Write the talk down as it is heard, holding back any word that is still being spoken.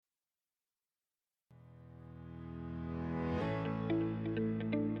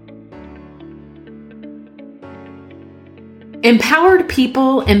Empowered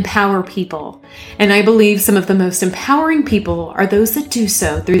people empower people, and I believe some of the most empowering people are those that do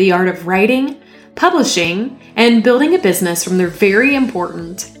so through the art of writing, publishing, and building a business from their very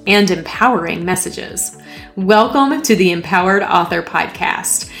important and empowering messages. Welcome to the Empowered Author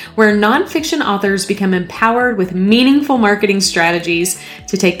Podcast, where nonfiction authors become empowered with meaningful marketing strategies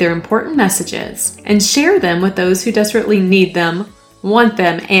to take their important messages and share them with those who desperately need them, want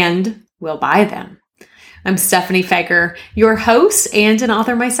them, and will buy them. I'm Stephanie Fager, your host and an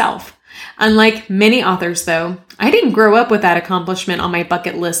author myself. Unlike many authors, though, I didn't grow up with that accomplishment on my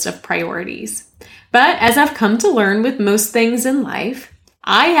bucket list of priorities. But as I've come to learn with most things in life,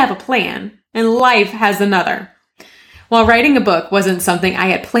 I have a plan and life has another. While writing a book wasn't something I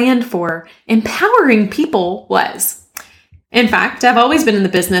had planned for, empowering people was. In fact, I've always been in the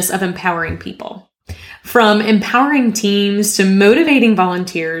business of empowering people. From empowering teams to motivating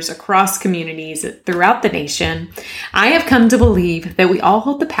volunteers across communities throughout the nation, I have come to believe that we all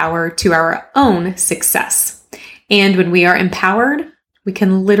hold the power to our own success. And when we are empowered, we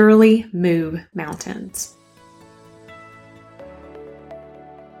can literally move mountains.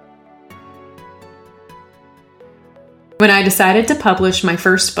 When I decided to publish my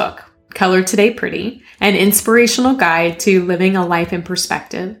first book, Color Today Pretty, an inspirational guide to living a life in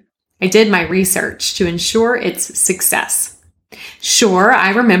perspective, I did my research to ensure its success. Sure,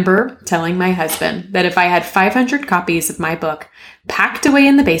 I remember telling my husband that if I had 500 copies of my book packed away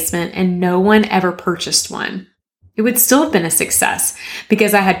in the basement and no one ever purchased one, it would still have been a success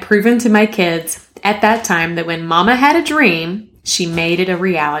because I had proven to my kids at that time that when Mama had a dream, she made it a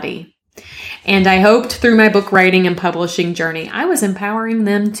reality. And I hoped through my book writing and publishing journey, I was empowering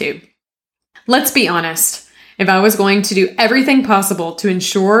them too. Let's be honest. If I was going to do everything possible to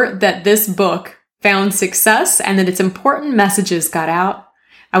ensure that this book found success and that its important messages got out,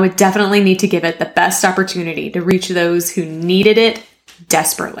 I would definitely need to give it the best opportunity to reach those who needed it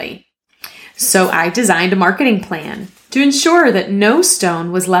desperately. So I designed a marketing plan to ensure that no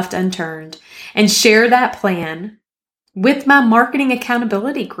stone was left unturned and share that plan with my marketing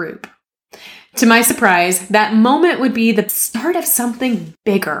accountability group. To my surprise, that moment would be the start of something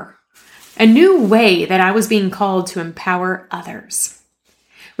bigger. A new way that I was being called to empower others.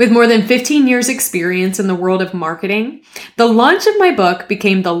 With more than 15 years experience in the world of marketing, the launch of my book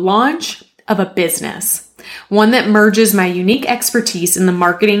became the launch of a business, one that merges my unique expertise in the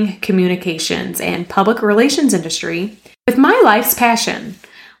marketing, communications, and public relations industry with my life's passion,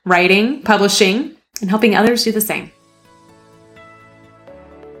 writing, publishing, and helping others do the same.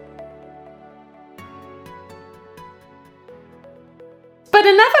 But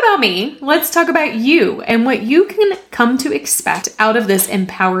enough about me. Let's talk about you and what you can come to expect out of this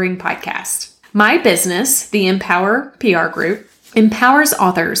empowering podcast. My business, the Empower PR Group, empowers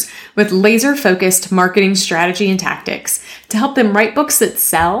authors with laser-focused marketing strategy and tactics to help them write books that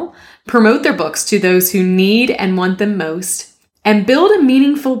sell, promote their books to those who need and want them most, and build a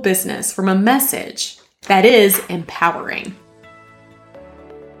meaningful business from a message that is empowering.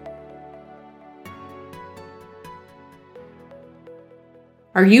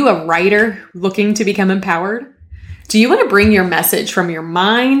 Are you a writer looking to become empowered? Do you want to bring your message from your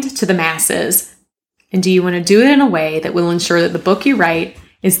mind to the masses? And do you want to do it in a way that will ensure that the book you write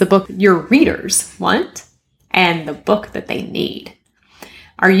is the book your readers want and the book that they need?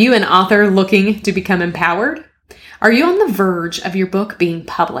 Are you an author looking to become empowered? Are you on the verge of your book being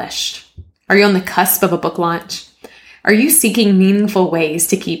published? Are you on the cusp of a book launch? Are you seeking meaningful ways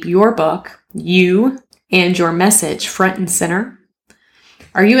to keep your book, you, and your message front and center?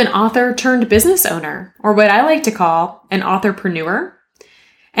 Are you an author turned business owner, or what I like to call an authorpreneur,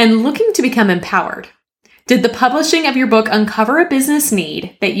 and looking to become empowered? Did the publishing of your book uncover a business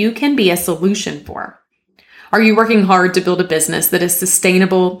need that you can be a solution for? Are you working hard to build a business that is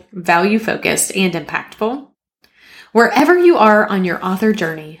sustainable, value-focused, and impactful? Wherever you are on your author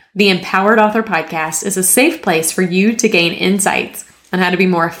journey, the Empowered Author Podcast is a safe place for you to gain insights on how to be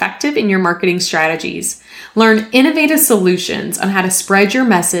more effective in your marketing strategies, learn innovative solutions on how to spread your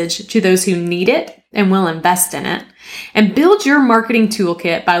message to those who need it and will invest in it, and build your marketing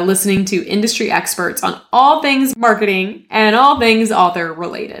toolkit by listening to industry experts on all things marketing and all things author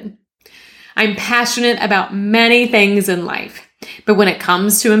related. I'm passionate about many things in life, but when it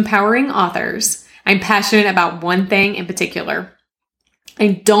comes to empowering authors, I'm passionate about one thing in particular. I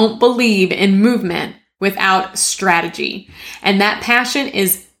don't believe in movement without strategy. And that passion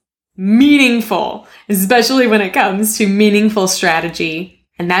is meaningful, especially when it comes to meaningful strategy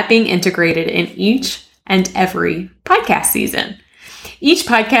and that being integrated in each and every podcast season. Each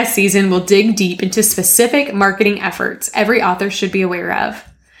podcast season will dig deep into specific marketing efforts every author should be aware of.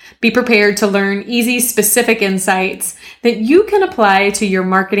 Be prepared to learn easy, specific insights that you can apply to your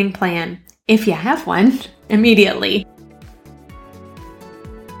marketing plan, if you have one, immediately.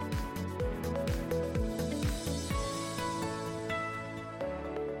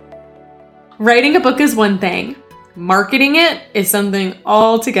 Writing a book is one thing. Marketing it is something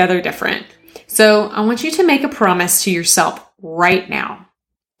altogether different. So I want you to make a promise to yourself right now.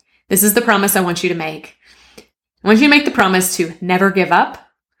 This is the promise I want you to make. I want you to make the promise to never give up,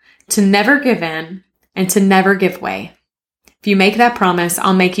 to never give in, and to never give way. If you make that promise,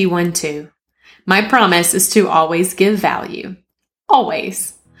 I'll make you one too. My promise is to always give value.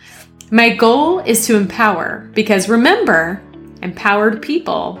 Always. My goal is to empower, because remember, empowered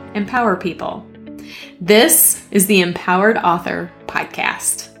people empower people. This is the emPowered Author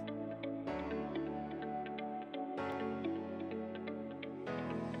Podcast.